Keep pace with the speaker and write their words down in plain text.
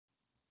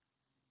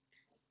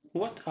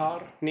What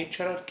are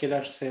natural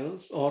killer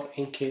cells or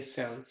NK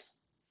cells?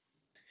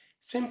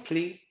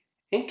 Simply,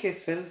 NK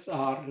cells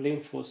are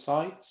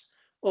lymphocytes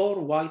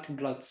or white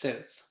blood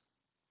cells,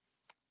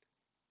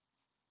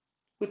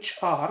 which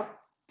are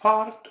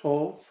part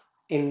of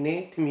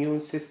innate immune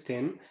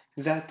system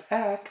that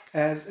act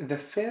as the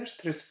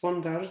first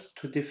responders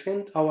to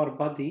defend our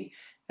body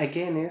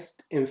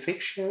against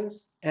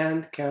infections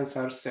and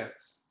cancer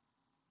cells.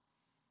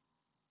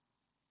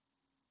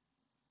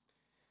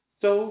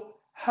 So,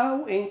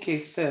 how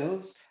NK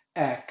cells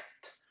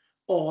act,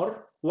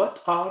 or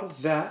what are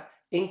the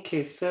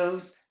NK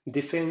cells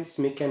defense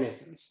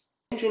mechanisms?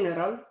 In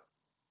general,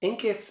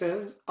 NK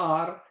cells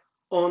are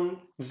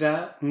on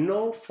the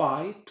no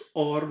fight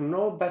or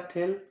no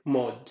battle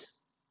mode.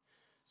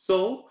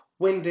 So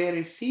when they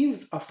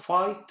receive a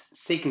fight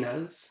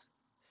signals,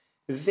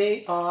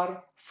 they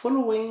are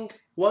following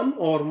one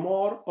or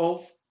more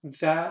of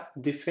the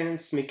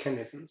defense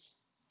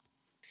mechanisms.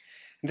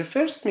 The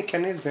first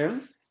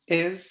mechanism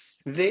is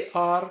they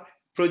are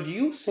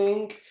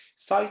producing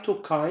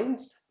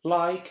cytokines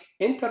like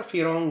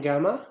interferon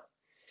gamma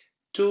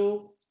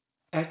to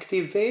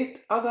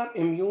activate other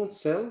immune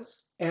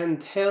cells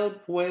and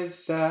help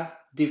with the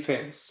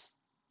defense.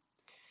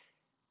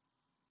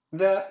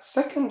 The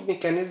second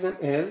mechanism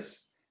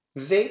is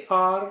they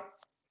are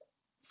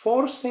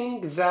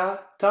forcing the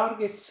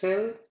target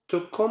cell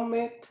to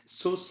commit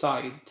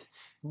suicide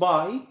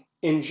by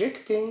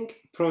injecting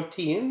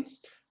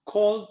proteins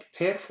called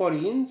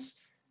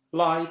perforins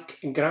like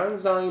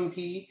granzyme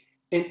B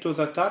into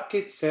the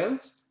target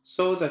cells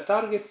so the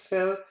target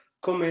cell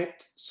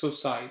commit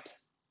suicide.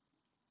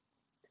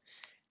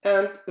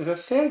 And the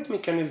third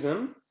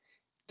mechanism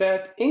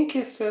that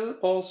NK cell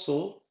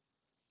also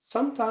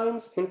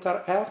sometimes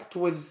interact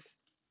with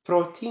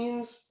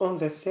proteins on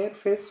the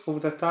surface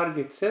of the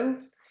target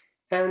cells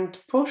and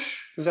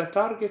push the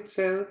target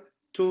cell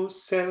to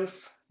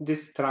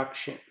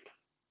self-destruction.